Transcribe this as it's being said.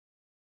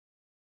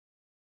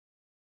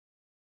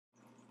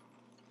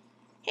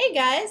Hey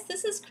guys,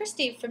 this is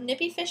Christy from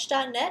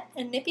Nippyfish.net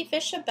and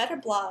Nippyfish a Better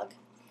blog.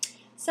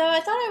 So I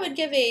thought I would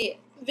give a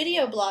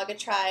video blog a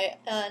try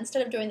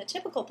instead of doing the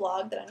typical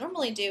blog that I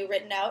normally do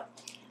written out,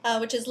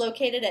 which is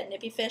located at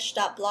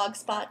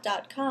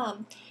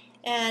nippyfish.blogspot.com.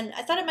 And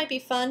I thought it might be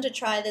fun to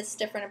try this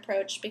different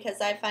approach because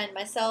I find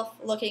myself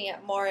looking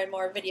at more and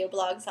more video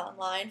blogs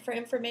online for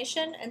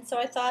information, and so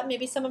I thought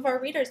maybe some of our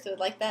readers would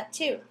like that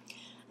too.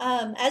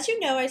 As you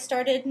know, I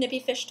started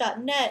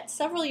Nippyfish.net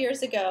several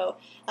years ago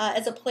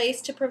as a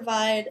place to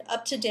provide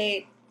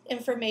up-to-date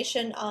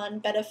information on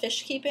betta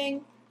fish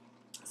keeping,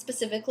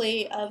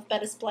 specifically of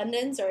betta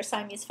splendens or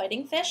Siamese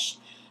fighting fish.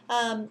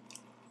 Well,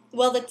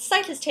 the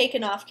site has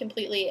taken off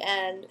completely,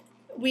 and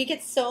we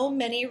get so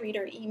many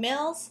reader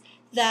emails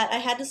that I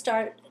had to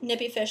start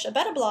Nippyfish a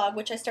Betta blog,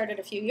 which I started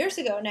a few years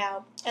ago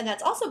now, and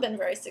that's also been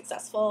very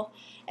successful.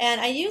 And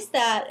I use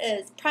that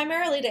as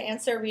primarily to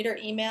answer reader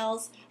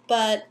emails,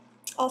 but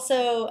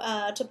also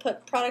to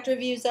put product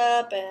reviews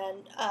up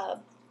and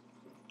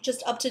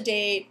just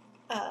up-to-date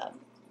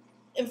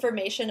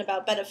information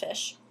about betta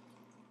fish.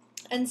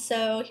 And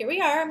so here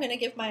we are. I'm going to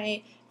give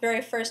my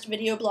very first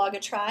video blog a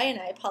try, and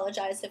I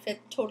apologize if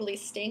it totally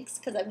stinks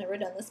because I've never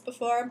done this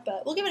before,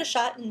 but we'll give it a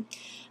shot. And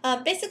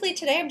basically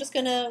today I'm just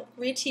going to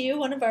read to you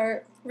one of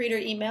our reader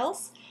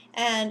emails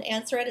and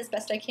answer it as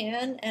best I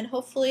can, and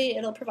hopefully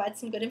it'll provide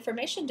some good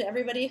information to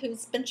everybody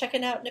who's been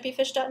checking out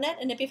Nippyfish.net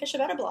and Nippyfish a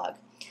Betta blog.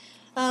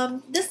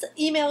 This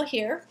email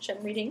here, which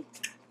I'm reading,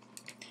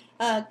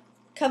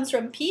 comes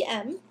from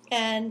PM,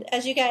 and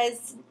as you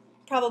guys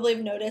probably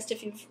have noticed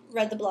if you've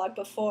read the blog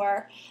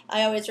before,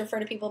 I always refer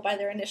to people by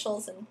their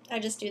initials, and I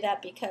just do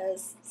that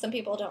because some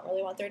people don't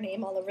really want their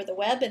name all over the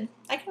web, and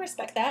I can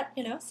respect that,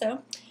 you know,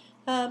 so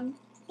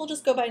we'll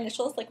just go by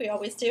initials like we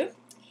always do.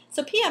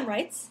 So PM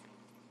writes,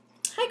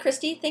 "Hi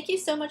Christy, thank you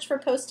so much for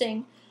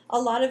posting a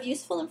lot of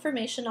useful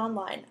information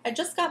online. I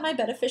just got my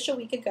betta fish a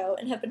week ago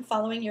and have been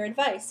following your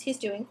advice. He's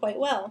doing quite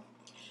well.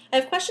 I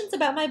have questions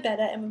about my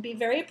betta and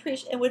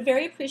would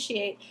very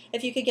appreciate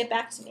if you could get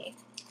back to me.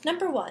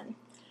 Number 1.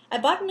 I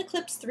bought an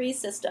Eclipse 3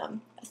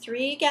 system, a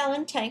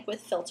 3-gallon tank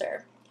with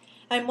filter.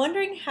 I'm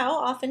wondering how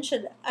often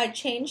should I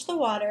change the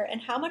water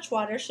and how much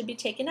water should be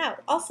taken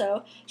out.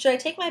 Also, should I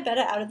take my betta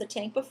out of the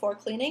tank before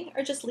cleaning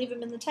or just leave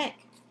him in the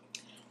tank?"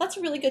 That's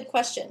a really good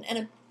question, and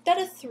a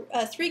betta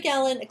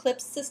 3-gallon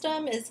Eclipse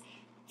system is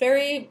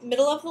very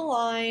middle of the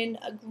line,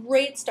 a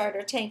great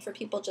starter tank for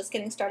people just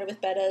getting started with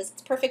bettas.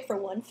 It's perfect for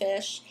one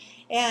fish.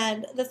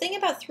 And the thing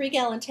about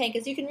 3-gallon tank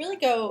is you can really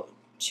go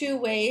two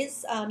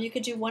ways. You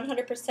could do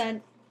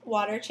 100%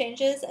 water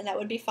changes, and that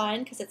would be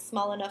fine because it's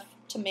small enough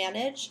to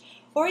manage.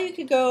 Or you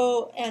could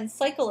go and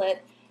cycle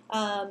it.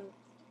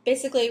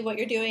 Basically what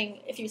you're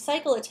doing if you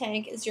cycle a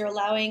tank is you're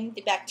allowing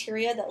the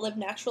bacteria that live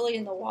naturally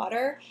in the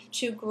water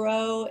to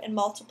grow and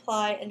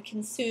multiply and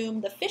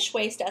consume the fish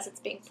waste as it's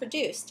being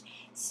produced.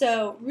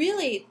 So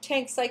really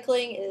tank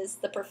cycling is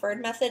the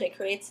preferred method. It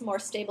creates a more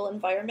stable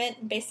environment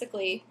and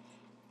basically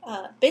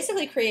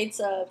creates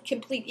a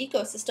complete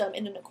ecosystem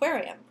in an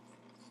aquarium.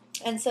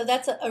 And so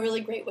that's a really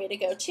great way to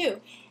go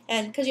too.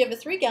 And because you have a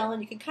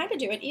 3-gallon, you can kind of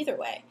do it either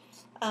way.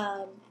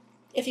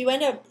 If you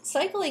end up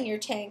cycling your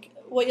tank,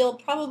 what you'll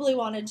probably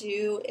want to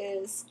do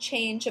is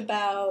change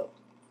about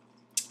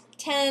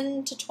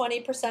 10 to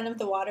 20% of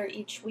the water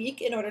each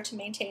week in order to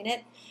maintain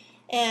it.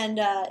 And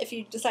if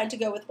you decide to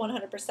go with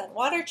 100%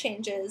 water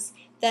changes,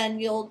 then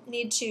you'll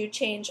need to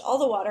change all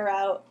the water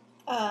out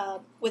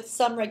with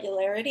some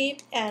regularity,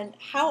 and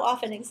how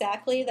often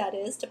exactly that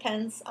is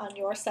depends on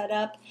your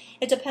setup.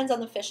 It depends on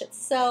the fish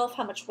itself,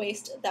 how much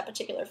waste that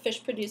particular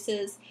fish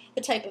produces,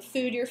 the type of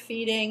food you're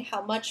feeding,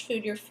 how much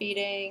food you're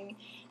feeding.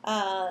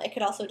 It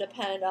could also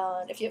depend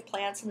on if you have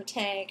plants in the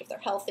tank, if they're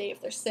healthy, if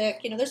they're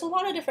sick. You know, there's a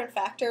lot of different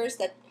factors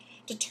that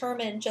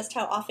determine just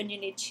how often you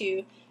need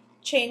to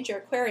change your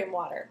aquarium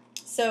water.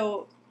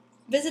 So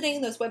visiting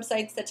those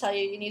websites that tell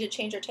you need to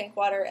change your tank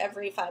water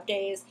every 5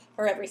 days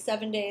or every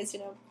 7 days, you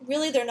know,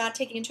 really they're not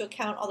taking into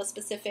account all the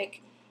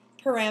specific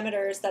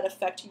parameters that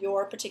affect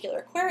your particular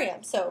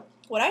aquarium. So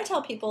what I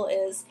tell people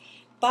is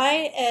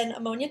buy an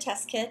ammonia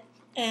test kit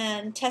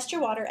and test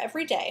your water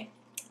every day.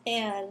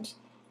 And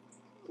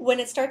when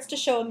it starts to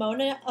show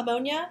ammonia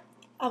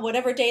on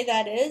whatever day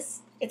that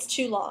is, it's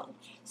too long.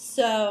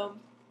 So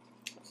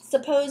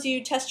suppose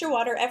you test your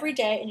water every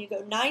day and you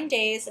go 9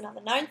 days, and on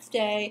the 9th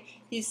day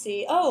you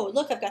see, oh,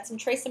 look, I've got some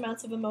trace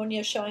amounts of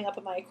ammonia showing up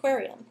in my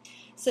aquarium.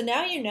 So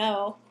now you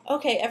know,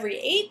 okay, every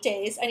 8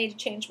 days I need to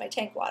change my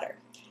tank water.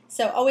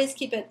 So always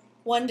keep it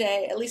 1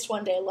 day, at least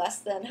 1 day less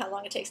than how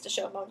long it takes to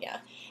show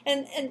ammonia.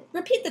 And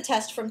repeat the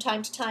test from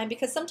time to time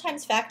because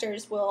sometimes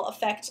factors will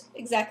affect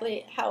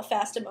exactly how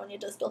fast ammonia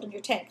does build in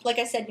your tank. Like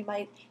I said, you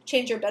might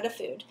change your betta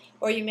food,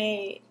 or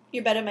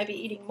your betta might be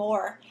eating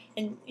more,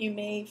 and you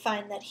may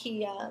find that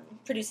he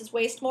produces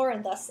waste more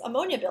and thus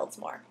ammonia builds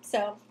more.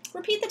 So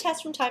repeat the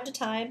test from time to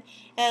time,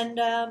 and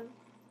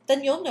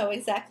then you'll know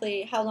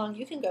exactly how long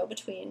you can go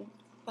between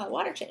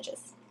water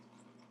changes.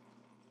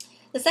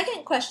 The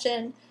second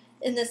question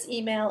in this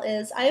email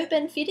is, I have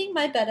been feeding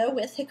my Betta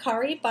with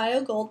Hikari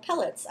Bio Gold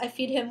pellets. I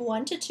feed him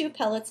 1 to 2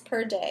 pellets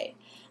per day.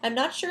 I'm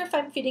not sure if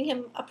I'm feeding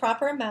him a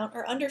proper amount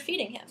or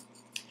underfeeding him.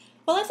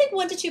 Well, I think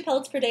 1 to 2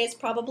 pellets per day is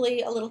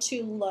probably a little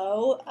too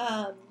low.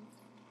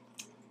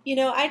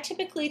 I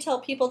typically tell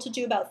people to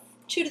do about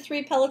 2 to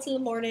 3 pellets in the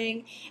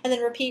morning and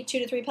then repeat 2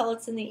 to 3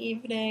 pellets in the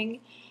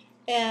evening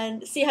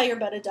and see how your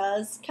Betta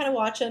does. Kind of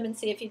watch him and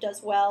see if he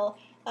does well.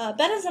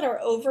 Bettas that are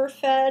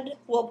overfed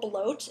will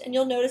bloat, and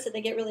you'll notice that they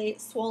get really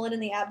swollen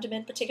in the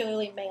abdomen,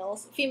 particularly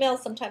males.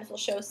 Females sometimes will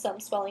show some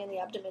swelling in the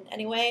abdomen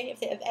anyway if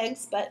they have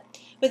eggs, but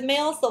with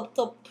males,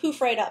 they'll poof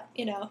right up,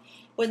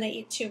 when they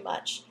eat too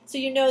much. So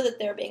you know that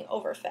they're being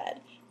overfed.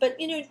 But,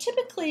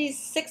 typically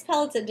 6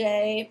 pellets a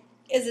day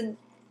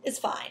is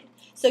fine.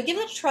 So give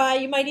it a try.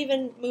 You might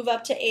even move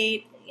up to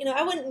 8.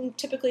 I wouldn't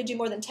typically do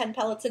more than 10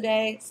 pellets a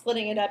day,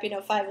 splitting it up,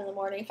 5 in the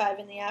morning, 5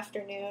 in the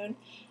afternoon.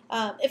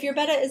 If your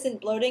Betta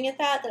isn't bloating at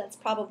that, then it's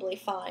probably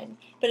fine.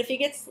 But if he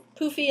gets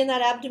poofy in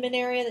that abdomen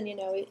area, then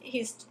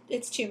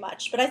it's too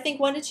much. But I think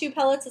 1 to 2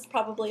 pellets is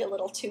probably a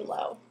little too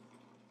low.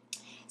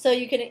 So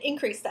you can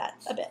increase that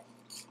a bit.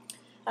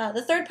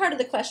 The third part of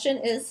the question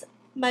is,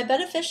 my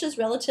Betta fish is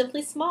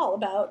relatively small,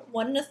 about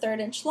 1 1/3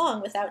 inch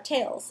long without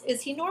tails.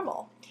 Is he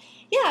normal?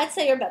 Yeah, I'd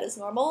say your Betta is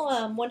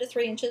normal. 1 to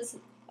 3 inches,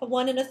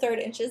 1 1/3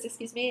 inches,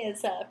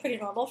 is pretty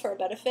normal for a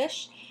Betta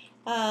fish.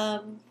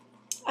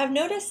 I've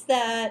noticed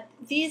that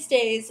these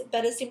days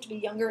Bettas seem to be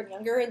younger and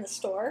younger in the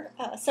store.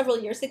 Several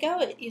years ago,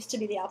 it used to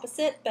be the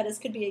opposite.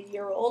 Bettas could be a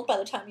year old by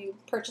the time you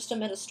purchased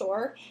them at a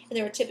store, and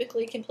they were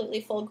typically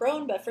completely full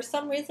grown, but for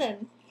some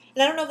reason,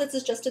 and I don't know if this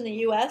is just in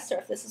the U.S. or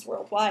if this is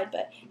worldwide,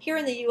 but here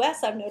in the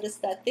U.S. I've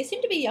noticed that they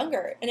seem to be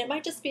younger, and it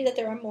might just be that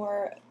there are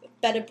more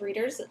Betta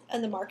breeders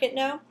in the market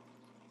now.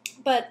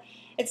 But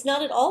it's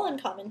not at all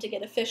uncommon to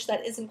get a fish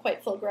that isn't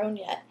quite full grown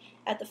yet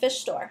at the fish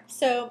store.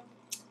 So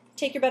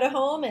take your Betta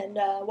home and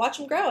watch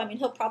him grow.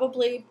 He'll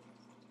probably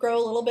grow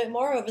a little bit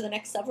more over the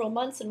next several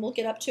months, and we'll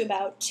get up to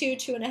about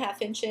 2.5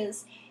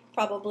 inches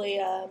probably,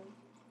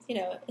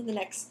 in the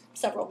next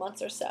several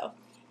months or so.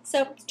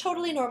 So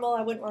totally normal.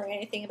 I wouldn't worry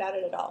anything about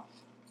it at all.